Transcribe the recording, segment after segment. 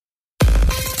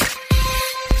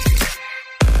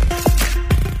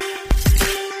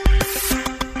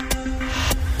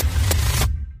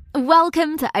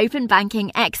Welcome to Open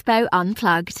Banking Expo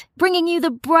Unplugged, bringing you the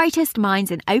brightest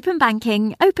minds in open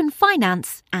banking, open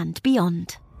finance, and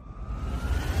beyond.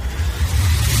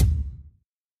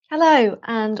 Hello,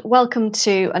 and welcome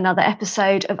to another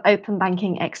episode of Open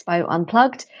Banking Expo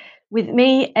Unplugged with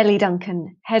me, Ellie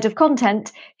Duncan, Head of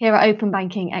Content here at Open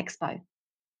Banking Expo.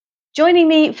 Joining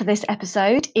me for this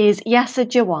episode is Yasser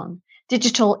Jawan,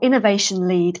 Digital Innovation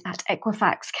Lead at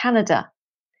Equifax Canada.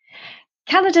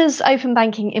 Canada's open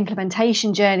banking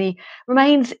implementation journey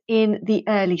remains in the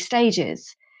early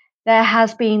stages. There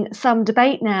has been some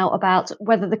debate now about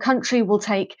whether the country will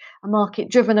take a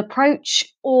market-driven approach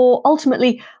or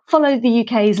ultimately follow the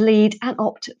UK's lead and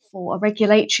opt for a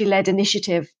regulatory-led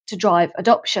initiative to drive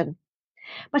adoption.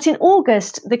 But in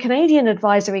August, the Canadian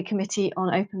Advisory Committee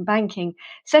on Open Banking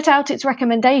set out its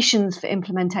recommendations for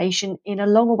implementation in a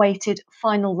long-awaited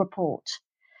final report.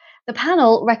 The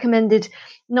panel recommended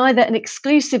neither an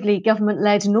exclusively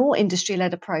government-led nor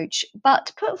industry-led approach,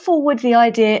 but put forward the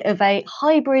idea of a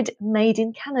hybrid Made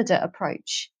in Canada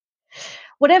approach.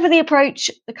 Whatever the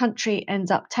approach the country ends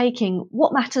up taking,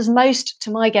 what matters most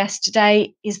to my guest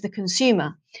today is the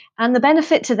consumer and the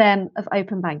benefit to them of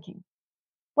open banking.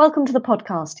 Welcome to the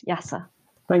podcast, Yasser.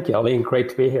 Thank you, Ellie. Great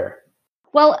to be here.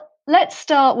 Well, let's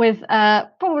start with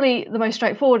probably the most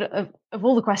straightforward of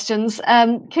all the questions.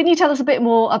 Can you tell us a bit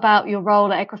more about your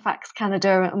role at Equifax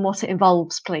Canada and what it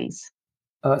involves, please?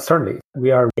 Certainly.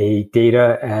 We are a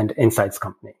data and insights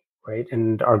company, right?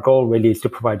 And our goal really is to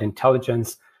provide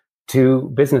intelligence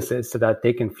to businesses so that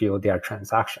they can fuel their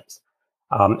transactions.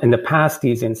 In the past,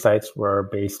 these insights were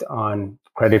based on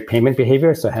credit payment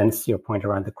behavior, so hence your point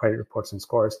around the credit reports and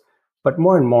scores. But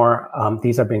more and more,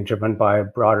 these are being driven by a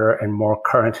broader and more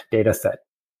current data set,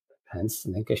 hence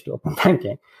linkage to open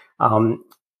banking.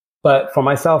 But for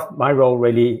myself, my role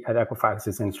really at Equifax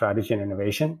is in strategy and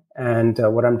innovation. And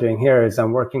what I'm doing here is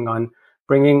I'm working on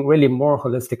bringing really more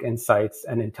holistic insights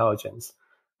and intelligence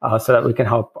so that we can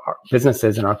help our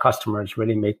businesses and our customers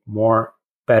really make more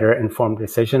better informed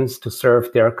decisions to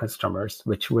serve their customers,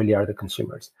 which really are the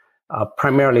consumers,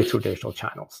 primarily through digital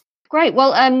channels. Great.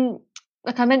 Well,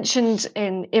 like I mentioned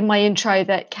in my intro,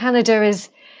 that Canada is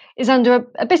under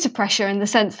a bit of pressure in the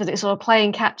sense that it's sort of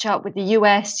playing catch up with the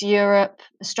US, Europe,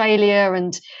 Australia,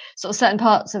 and sort of certain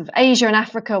parts of Asia and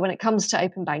Africa when it comes to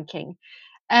open banking.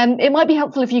 It might be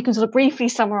helpful if you can sort of briefly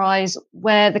summarize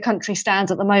where the country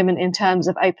stands at the moment in terms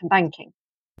of open banking.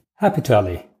 Happy to,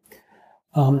 Ellie.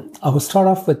 I will start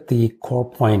off with the core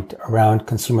point around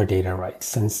consumer data rights,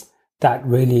 since that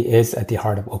really is at the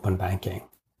heart of open banking.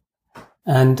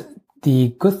 And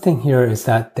the good thing here is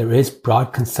that there is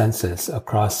broad consensus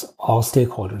across all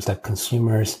stakeholders that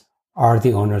consumers are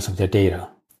the owners of their data.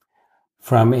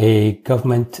 From a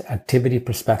government activity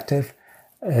perspective,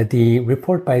 the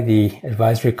report by the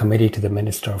Advisory Committee to the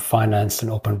Minister of Finance and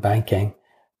Open Banking,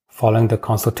 following the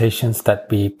consultations that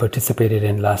we participated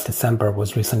in last December,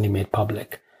 was recently made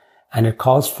public. And it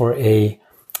calls for a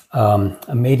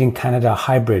Made in Canada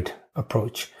hybrid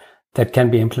approach that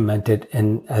can be implemented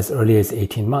in as early as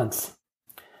 18 months.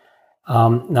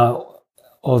 Now,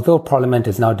 although Parliament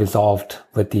is now dissolved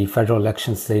with the federal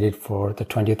election slated for the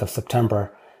 20th of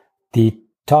September, the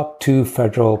top two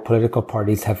federal political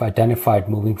parties have identified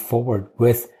moving forward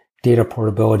with data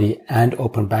portability and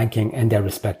open banking in their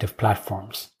respective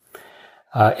platforms.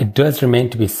 It does remain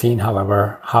to be seen,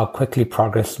 however, how quickly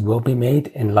progress will be made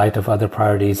in light of other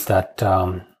priorities that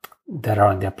are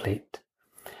on their plate.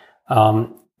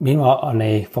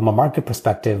 Meanwhile, from a market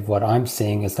perspective, what I'm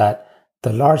seeing is that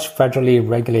the large federally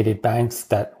regulated banks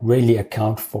that really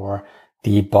account for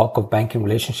the bulk of banking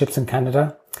relationships in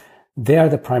Canada, they are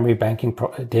the primary banking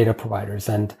data providers,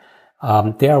 and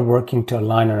they are working to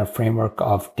align on a framework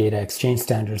of data exchange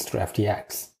standards through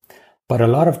FTX. But a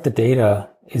lot of the data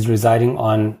is residing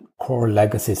on core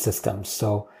legacy systems.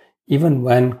 So even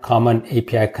when common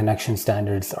API connection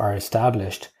standards are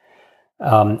established,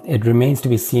 it remains to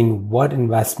be seen what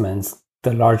investments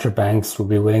the larger banks will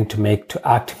be willing to make to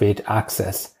activate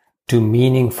access to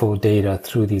meaningful data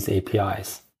through these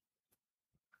APIs.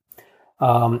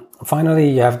 Finally,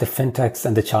 you have the fintechs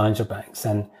and the challenger banks,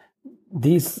 and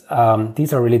these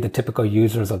are really the typical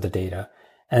users of the data,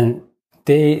 and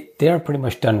they are pretty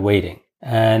much done waiting,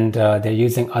 and they're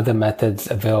using other methods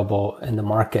available in the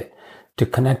market to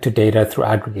connect to data through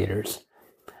aggregators.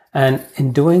 And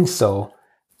in doing so,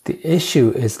 the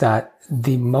issue is that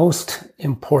the most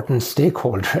important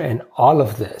stakeholder in all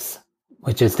of this,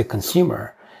 which is the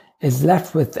consumer, is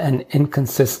left with an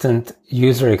inconsistent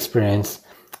user experience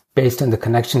based on the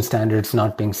connection standards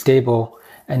not being stable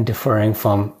and differing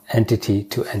from entity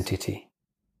to entity.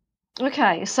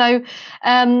 Okay, so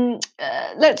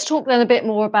let's talk then a bit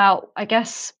more about, I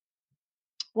guess,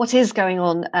 what is going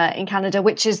on in Canada,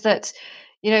 which is that,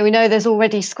 we know there's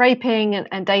already scraping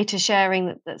and data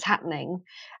sharing that's happening.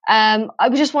 I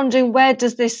was just wondering, where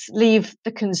does this leave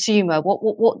the consumer?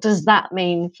 What does that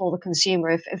mean for the consumer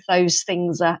if those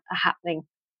things are happening?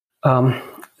 Um,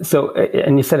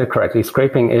 and you said it correctly.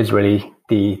 Scraping is really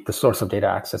the source of data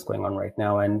access going on right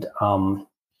now, and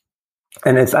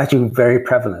it's actually very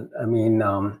prevalent. I mean,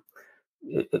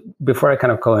 before I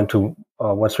kind of go into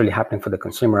what's really happening for the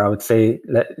consumer, I would say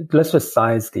let's just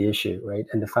size the issue, right?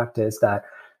 And the fact is that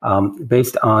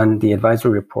based on the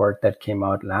advisory report that came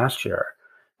out last year,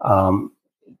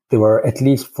 there were at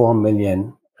least 4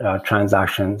 million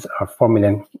transactions, or 4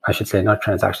 million, I should say, not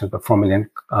transactions, but 4 million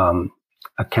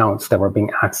accounts that were being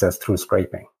accessed through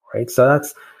scraping, right? So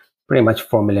that's pretty much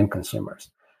 4 million consumers.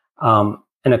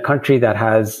 In a country that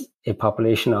has a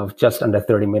population of just under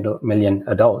 30 million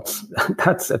adults,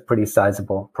 that's a pretty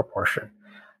sizable proportion.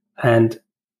 And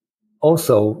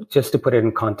also, just to put it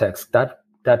in context, that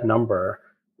number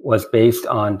was based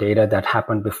on data that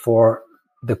happened before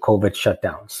the COVID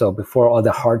shutdown. So before all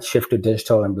the hard shift to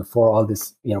digital and before all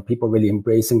this, people really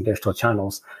embracing digital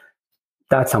channels,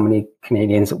 that's how many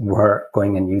Canadians were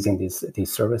going and using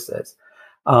these services.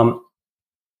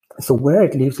 So where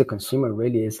it leaves the consumer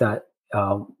really is that,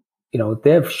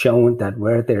 they've shown that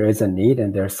where there is a need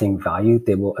and they're seeing value,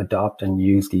 they will adopt and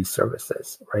use these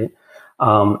services, right?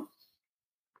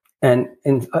 And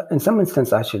in some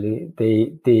instances, actually,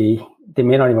 they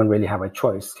may not even really have a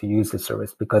choice to use the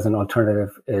service because an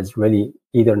alternative is really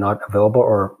either not available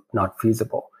or not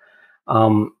feasible.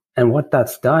 And what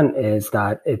that's done is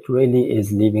that it really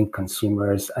is leaving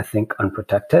consumers, I think,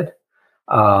 unprotected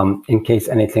in case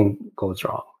anything goes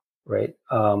wrong, right?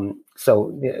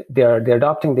 So they're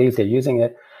adopting these, they're using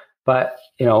it, but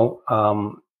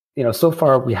so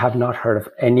far we have not heard of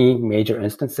any major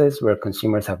instances where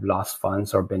consumers have lost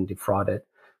funds or been defrauded.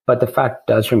 But the fact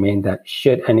does remain that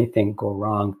should anything go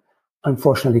wrong,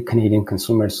 unfortunately, Canadian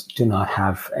consumers do not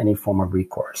have any form of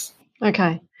recourse.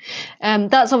 Okay.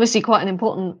 That's obviously quite an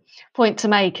important point to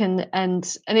make, and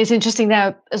it's interesting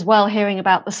there as well, hearing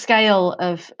about the scale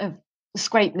of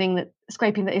scraping that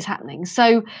is happening.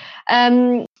 So,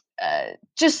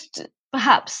 just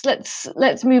perhaps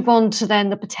let's move on to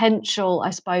then the potential, I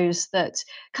suppose, that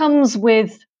comes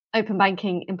with open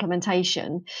banking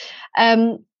implementation,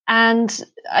 and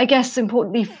I guess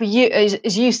importantly for you,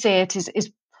 as you see it,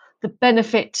 is the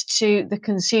benefit to the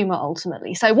consumer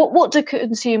ultimately. So what do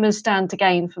consumers stand to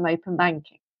gain from open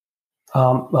banking?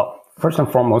 Well, first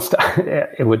and foremost,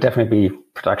 it would definitely be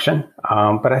protection.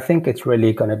 But I think it's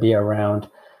really going to be around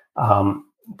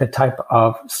the type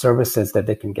of services that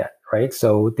they can get, right?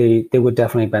 So they would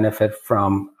definitely benefit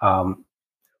from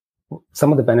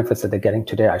some of the benefits that they're getting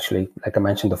today. Actually, like I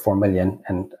mentioned, the 4 million,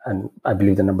 and I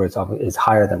believe the number is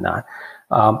higher than that.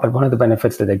 But one of the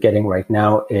benefits that they're getting right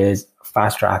now is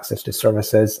faster access to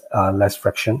services, less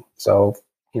friction. So,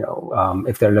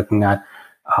 if they're looking at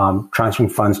transferring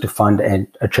funds to fund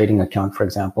a trading account, for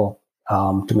example,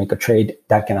 to make a trade,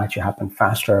 that can actually happen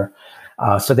faster.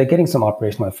 So they're getting some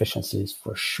operational efficiencies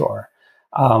for sure.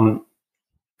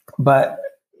 But,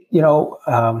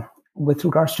 with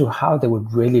regards to how they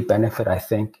would really benefit, I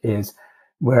think, is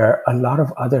where a lot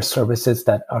of other services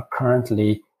that are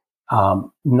currently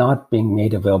not being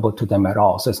made available to them at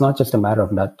all. So it's not just a matter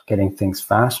of not getting things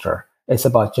faster. It's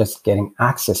about just getting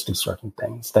access to certain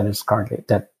things that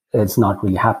is not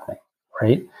really happening,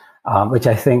 right? Which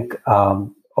I think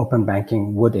open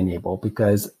banking would enable,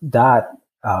 because that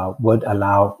would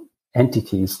allow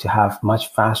entities to have much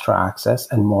faster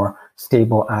access and more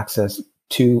stable access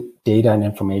to data and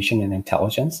information and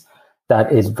intelligence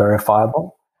that is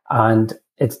verifiable. And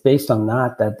it's based on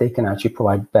that they can actually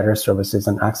provide better services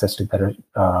and access to better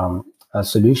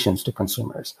solutions to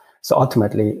consumers. So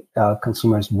ultimately,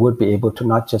 consumers would be able to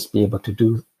not just be able to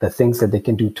do the things that they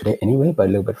can do today anyway, but a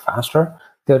little bit faster.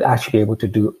 They would actually be able to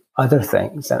do other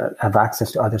things and have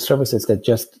access to other services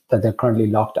that they're currently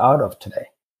locked out of today.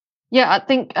 Yeah, I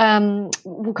think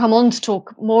we'll come on to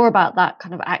talk more about that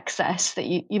kind of access that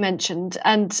you mentioned.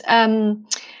 And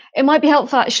it might be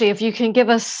helpful, actually, if you can give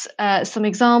us some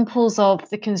examples of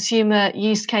the consumer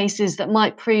use cases that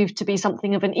might prove to be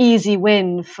something of an easy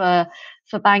win for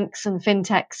banks and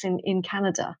fintechs in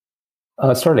Canada.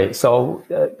 Certainly. So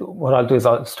what I'll do is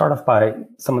I'll start off by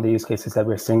some of the use cases that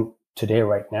we're seeing today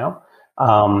right now.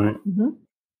 The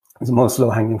most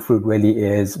low-hanging fruit really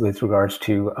is with regards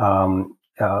to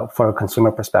for a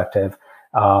consumer perspective,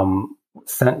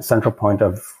 central point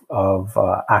of of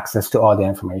access to all the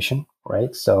information,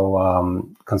 right?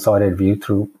 So consolidated view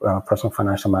through personal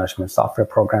financial management software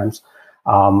programs.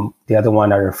 The other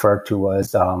one I referred to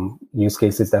was use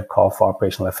cases that call for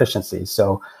operational efficiency.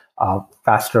 So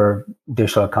faster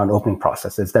digital account opening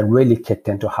processes that really kicked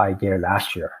into high gear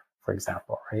last year, for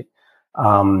example, right?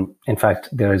 In fact,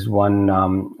 there's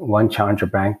one challenger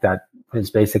bank that has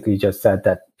basically just said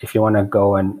that if you want to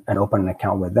go and open an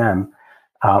account with them,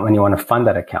 and you want to fund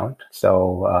that account,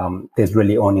 so there's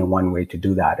really only one way to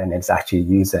do that, and it's actually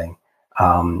using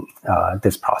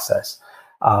this process.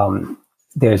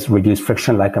 There's reduced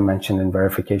friction, like I mentioned, in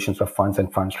verifications of funds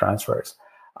and funds transfers.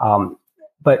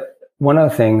 But one of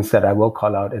the things that I will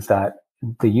call out is that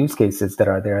the use cases that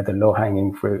are there, the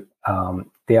low-hanging fruit,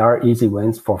 they are easy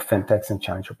wins for fintechs and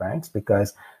challenger banks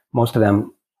because most of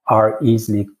them are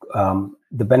easily,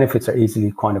 the benefits are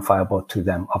easily quantifiable to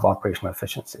them of operational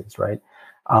efficiencies, right?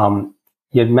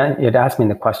 You'd asked me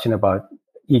the question about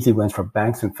easy wins for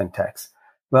banks and fintechs.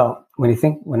 Well, when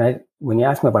you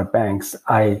ask me about banks,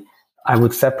 I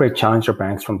would separate challenger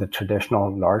banks from the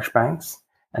traditional large banks.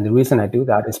 And the reason I do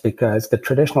that is because the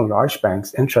traditional large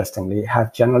banks, interestingly,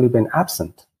 have generally been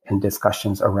absent in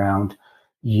discussions around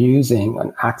using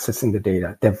and accessing the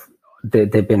data.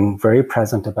 They've been very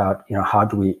present about, how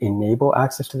do we enable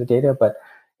access to the data? But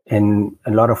in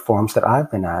a lot of forums that I've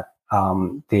been at,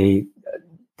 the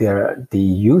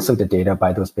use of the data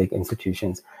by those big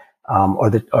institutions or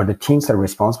the teams that are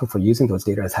responsible for using those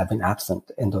data have been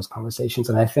absent in those conversations.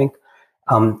 And I think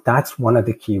that's one of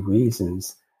the key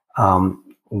reasons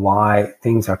why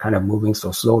things are kind of moving so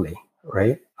slowly,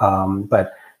 right?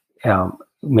 But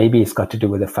maybe it's got to do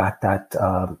with the fact that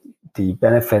the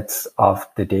benefits of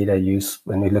the data use,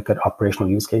 when we look at operational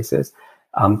use cases,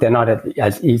 they're not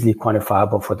as easily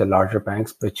quantifiable for the larger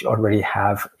banks, which already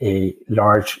have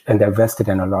and they're vested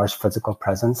in a large physical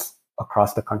presence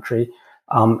across the country.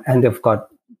 And they've got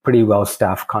pretty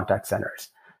well-staffed contact centers.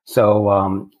 So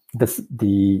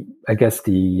I guess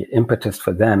the impetus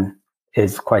for them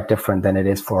is quite different than it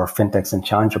is for fintechs and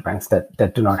challenger banks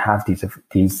that do not have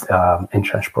these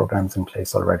entrenched programs in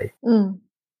place already.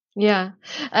 Yeah,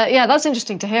 that's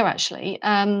interesting to hear, actually.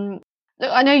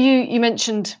 I know you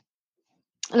mentioned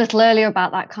a little earlier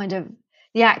about that kind of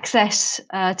the access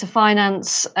to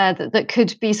finance that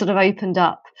could be sort of opened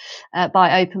up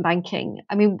by open banking.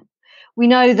 I mean, we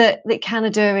know that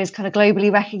Canada is kind of globally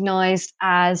recognised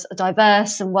as a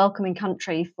diverse and welcoming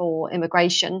country for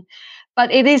immigration.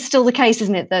 But it is still the case,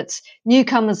 isn't it, that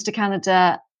newcomers to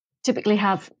Canada typically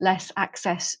have less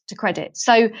access to credit.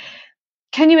 So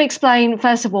can you explain,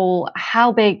 first of all,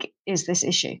 how big is this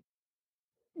issue?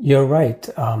 You're right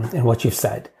in what you've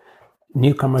said.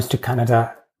 Newcomers to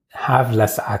Canada have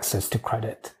less access to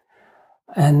credit.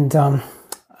 And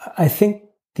I think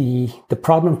the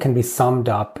problem can be summed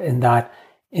up in that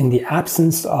in the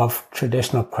absence of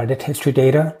traditional credit history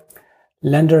data,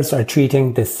 lenders are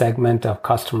treating this segment of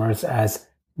customers as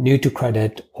new to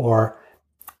credit or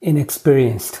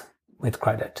inexperienced with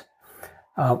credit,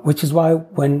 which is why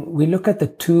when we look at the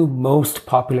two most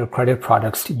popular credit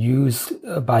products used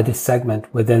by this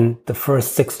segment within the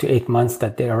first 6 to 8 months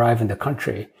that they arrive in the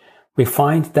country, we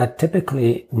find that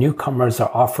typically newcomers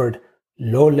are offered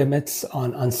low limits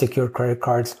on unsecured credit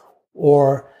cards,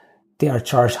 or they are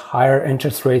charged higher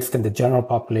interest rates than the general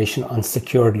population on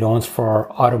secured loans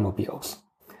for automobiles.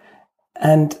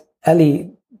 And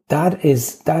Ellie,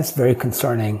 that's very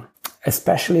concerning,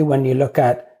 especially when you look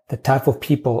at the type of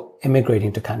people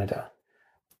immigrating to Canada.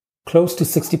 Close to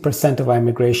 60% of our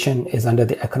immigration is under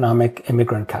the economic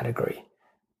immigrant category.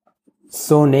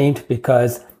 So named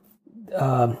because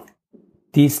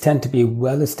these tend to be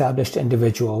well-established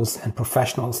individuals and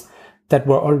professionals that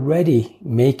were already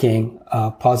making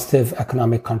a positive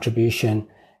economic contribution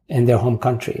in their home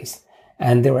countries.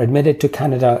 And they were admitted to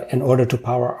Canada in order to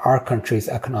power our country's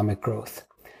economic growth.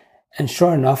 And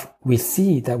sure enough, we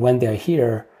see that when they're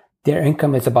here, their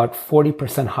income is about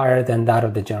 40% higher than that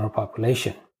of the general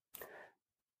population.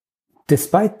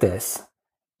 Despite this,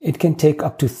 it can take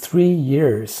up to 3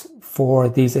 years for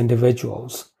these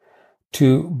individuals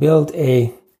to build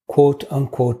a quote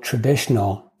unquote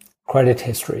traditional credit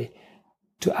history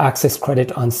to access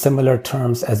credit on similar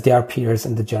terms as their peers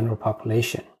in the general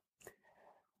population,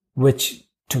 which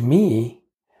to me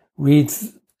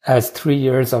reads as 3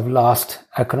 years of lost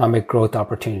economic growth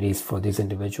opportunities for these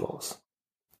individuals.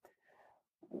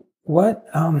 What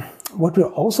we're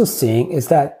also seeing is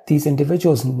that these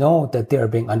individuals know that they are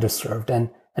being underserved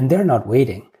and they're not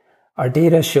waiting. Our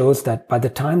data shows that by the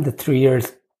time the 3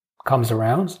 years comes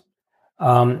around,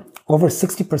 over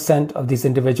 60% of these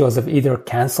individuals have either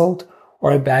canceled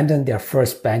or abandoned their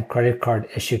first bank credit card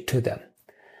issued to them.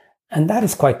 And that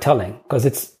is quite telling because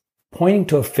it's pointing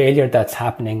to a failure that's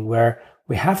happening where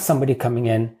we have somebody coming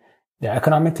in, they're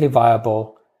economically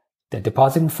viable, they're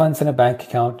depositing funds in a bank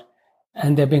account,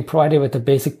 and they're being provided with a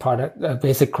basic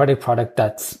credit product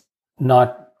that's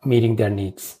not meeting their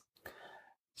needs.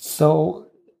 So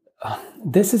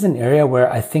this is an area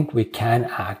where I think we can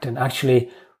act, and actually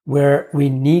where we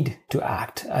need to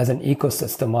act as an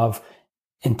ecosystem of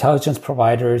intelligence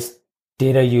providers,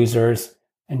 data users,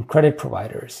 and credit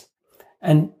providers,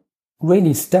 and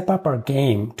really step up our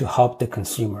game to help the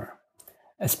consumer.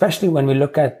 Especially when we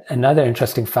look at another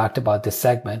interesting fact about this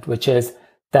segment, which is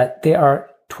that they are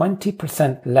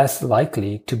 20% less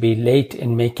likely to be late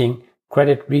in making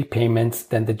credit repayments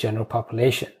than the general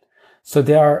population. So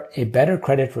they are a better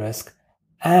credit risk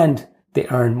and they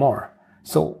earn more.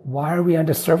 So why are we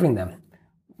underserving them?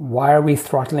 Why are we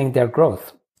throttling their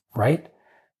growth, right?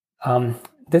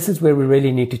 This is where we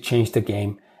really need to change the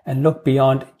game and look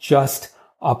beyond just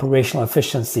operational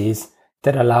efficiencies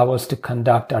that allow us to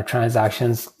conduct our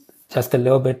transactions just a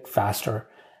little bit faster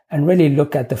and really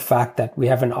look at the fact that we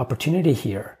have an opportunity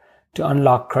here to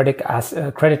unlock credit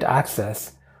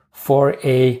access for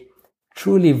a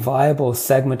truly viable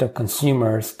segment of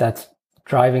consumers that's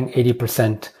driving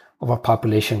 80% of our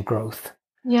population growth.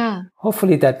 Yeah.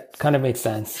 Hopefully that kind of makes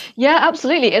sense. Yeah,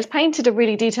 absolutely. It's painted a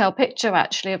really detailed picture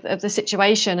actually of the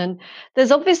situation. And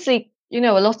there's obviously, a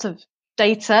lot of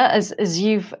data as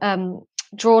you've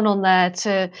drawn on there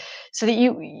so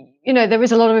that there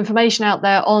is a lot of information out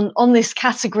there on this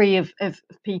category of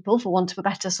people, for want of a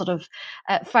better sort of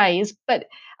phrase. But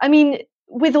I mean,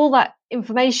 with all that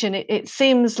information, it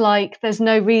seems like there's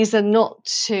no reason not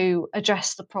to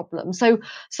address the problem. So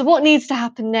what needs to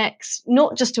happen next,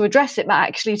 not just to address it, but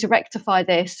actually to rectify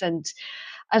this? And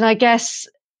I guess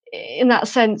in that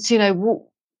sense,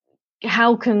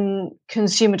 how can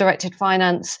consumer-directed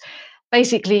finance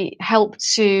basically help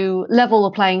to level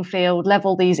the playing field,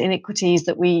 level these inequities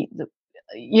that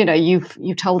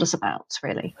you've told us about,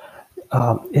 really?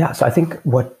 So I think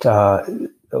what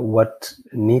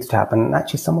needs to happen, and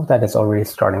actually some of that is already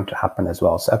starting to happen as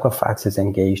well. So Equifax is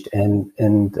engaged in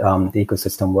the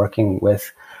ecosystem, working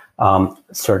with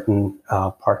certain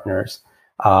partners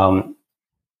around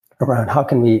how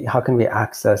can we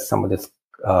access some of this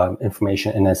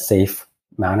information in a safe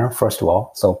manner, first of all,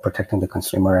 so protecting the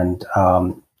consumer and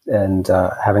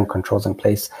having controls in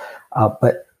place.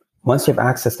 But once you've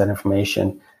accessed that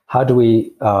information, how do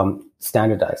we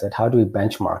standardize it? How do we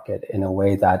benchmark it in a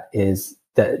way that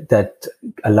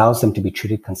allows them to be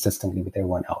treated consistently with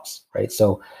everyone else, right?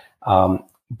 So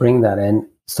bring that in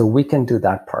so we can do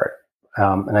that part.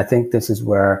 And I think this is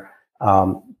where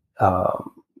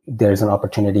there's an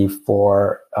opportunity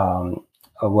for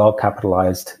a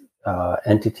well-capitalized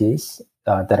entities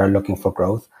that are looking for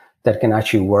growth that can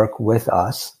actually work with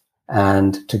us,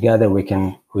 and together we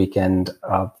can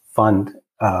fund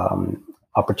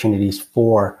opportunities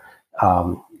for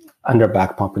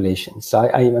underbanked populations. So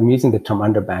I'm using the term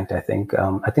underbanked. I think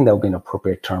that would be an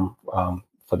appropriate term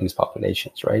for these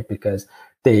populations, right? Because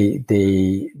we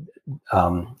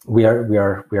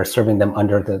are serving them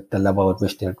under the level at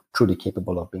which they're truly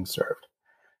capable of being served.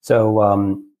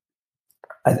 So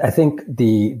I think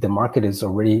the market is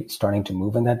already starting to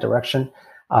move in that direction.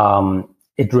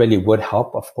 It really would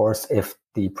help, of course, if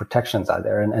the protections are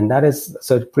there. And that is,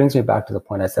 so it brings me back to the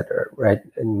point I said right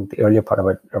in the earlier part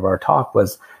of our talk,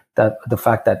 was that the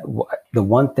fact that the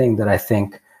one thing that I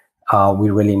think we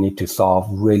really need to solve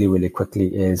really, really quickly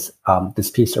is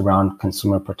this piece around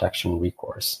consumer protection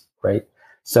recourse, right?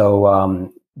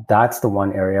 So that's the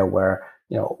one area where,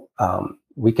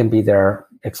 we can be there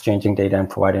exchanging data and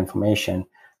provide information.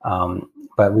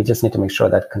 But we just need to make sure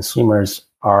that consumers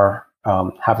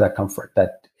have that comfort,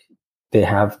 that they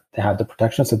have the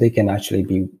protection, so they can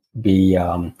actually be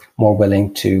more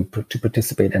willing to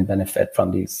participate and benefit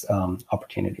from these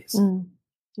opportunities.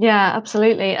 Yeah,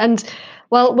 absolutely. And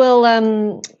well,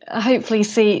 we'll hopefully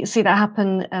see that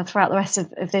happen throughout the rest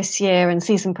of this year and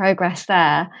see some progress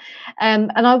there.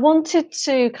 And I wanted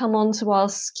to come on to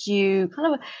ask you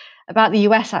kind of about the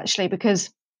US, actually, because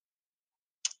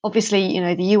obviously,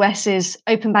 the US's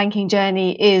open banking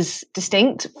journey is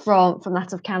distinct from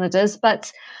that of Canada's.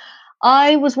 But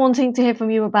I was wanting to hear from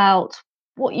you about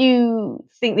what you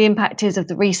think the impact is of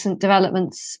the recent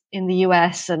developments in the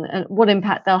US and what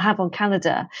impact they'll have on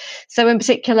Canada. So in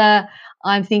particular,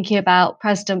 I'm thinking about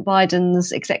President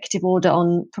Biden's executive order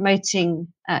on promoting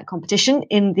competition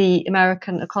in the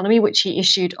American economy, which he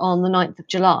issued on the 9th of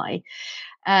July.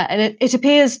 And it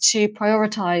appears to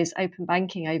prioritize open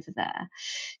banking over there.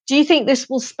 Do you think this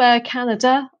will spur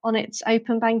Canada on its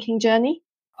open banking journey?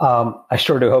 I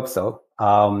sure do hope so.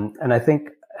 And I think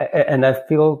and I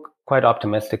feel quite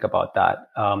optimistic about that.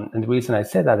 And the reason I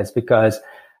say that is because,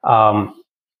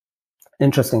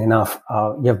 interesting enough,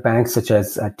 you have banks such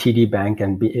as TD Bank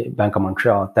and Bank of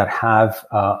Montreal that have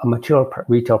a material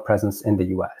retail presence in the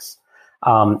US.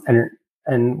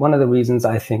 And one of the reasons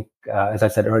I think, as I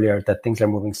said earlier, that things are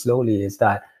moving slowly is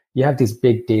that you have these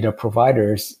big data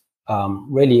providers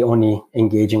really only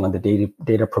engaging on the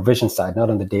data provision side, not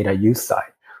on the data use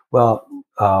side. Well,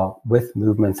 with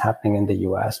movements happening in the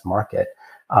US market,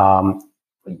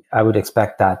 I would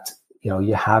expect that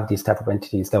you have these type of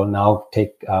entities that will now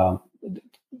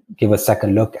give a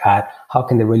second look at how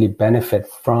can they really benefit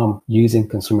from using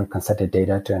consumer consented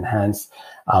data to enhance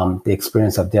the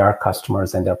experience of their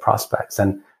customers and their prospects,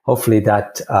 and hopefully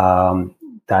that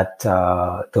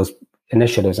those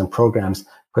initiatives and programs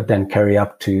could then carry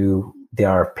up to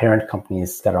their parent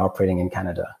companies that are operating in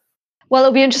Canada. Well,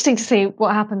 it'll be interesting to see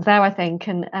what happens there, I think,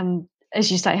 and as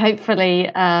you say, hopefully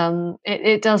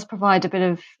it does provide a bit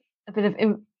of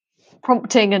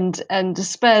prompting and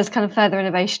spurs kind of further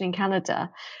innovation in Canada.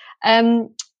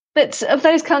 But of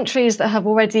those countries that have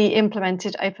already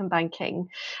implemented open banking,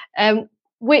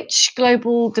 which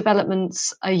global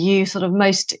developments are you sort of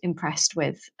most impressed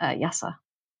with, Yasser?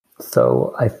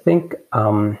 So I think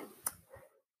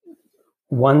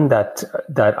one that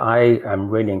I am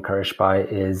really encouraged by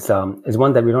is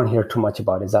one that we don't hear too much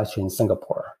about. Is actually in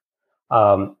Singapore.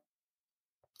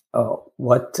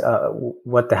 What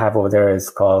they have over there is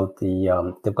called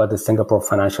they've got the Singapore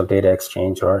Financial Data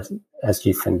Exchange, or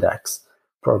SG Findex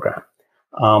program.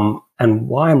 And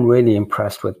why I'm really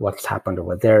impressed with what's happened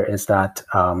over there is that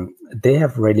they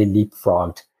have really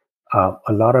leapfrogged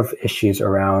a lot of issues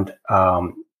around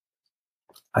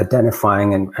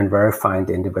identifying and verifying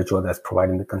the individual that's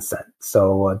providing the consent.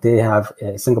 So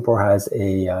Singapore has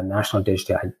a national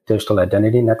digital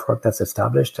identity network that's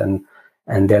established, and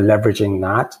they're leveraging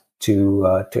that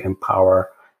to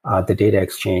empower the data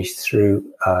exchange through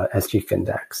SG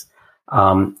Findex.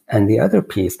 And the other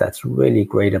piece that's really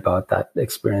great about that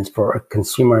experience for a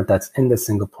consumer that's in the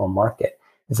Singapore market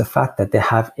is the fact that they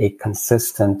have a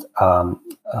consistent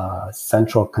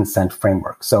central consent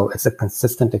framework. So it's a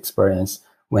consistent experience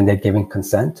when they're giving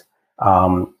consent,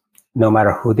 no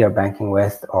matter who they're banking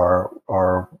with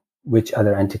or which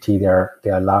other entity they're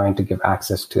allowing to give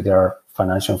access to their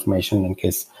financial information in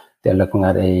case they're looking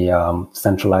at a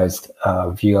centralized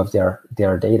view of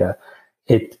their data.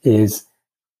 It is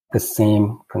the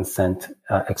same consent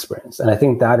experience. And I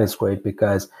think that is great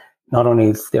because not only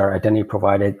is their identity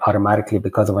provided automatically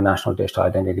because of a national digital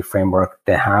identity framework,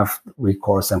 they have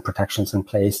recourse and protections in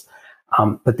place,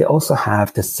 but they also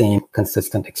have the same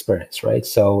consistent experience, right?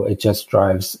 So it just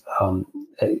drives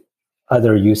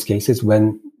other use cases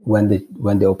when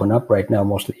they open up. Right now,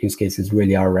 most of the use cases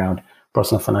really are around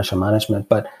personal financial management,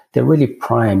 but they're really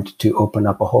primed to open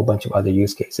up a whole bunch of other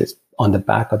use cases on the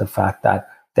back of the fact that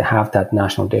they have that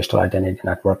national digital identity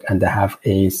network and they have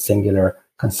a singular,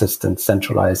 consistent,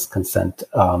 centralized consent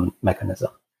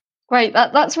mechanism. Great,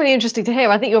 that's really interesting to hear.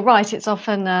 I think you're right. It's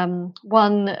often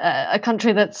a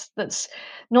country that's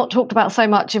not talked about so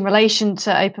much in relation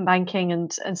to open banking,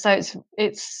 and so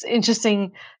it's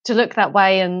interesting to look that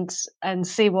way and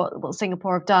see what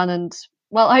Singapore have done, and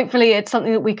well, hopefully it's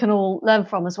something that we can all learn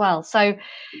from as well. So,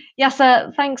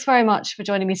 Yasser, thanks very much for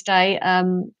joining me today.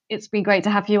 It's been great to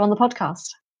have you on the podcast.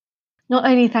 Not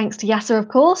only thanks to Yasser, of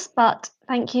course, but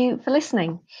thank you for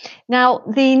listening. Now,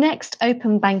 the next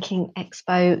Open Banking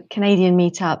Expo Canadian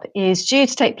meetup is due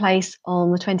to take place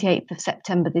on the 28th of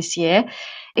September this year.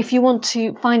 If you want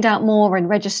to find out more and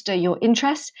register your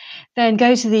interest, then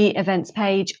go to the events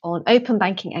page on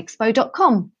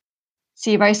openbankingexpo.com.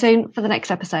 See you very soon for the next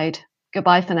episode.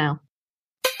 Goodbye for now.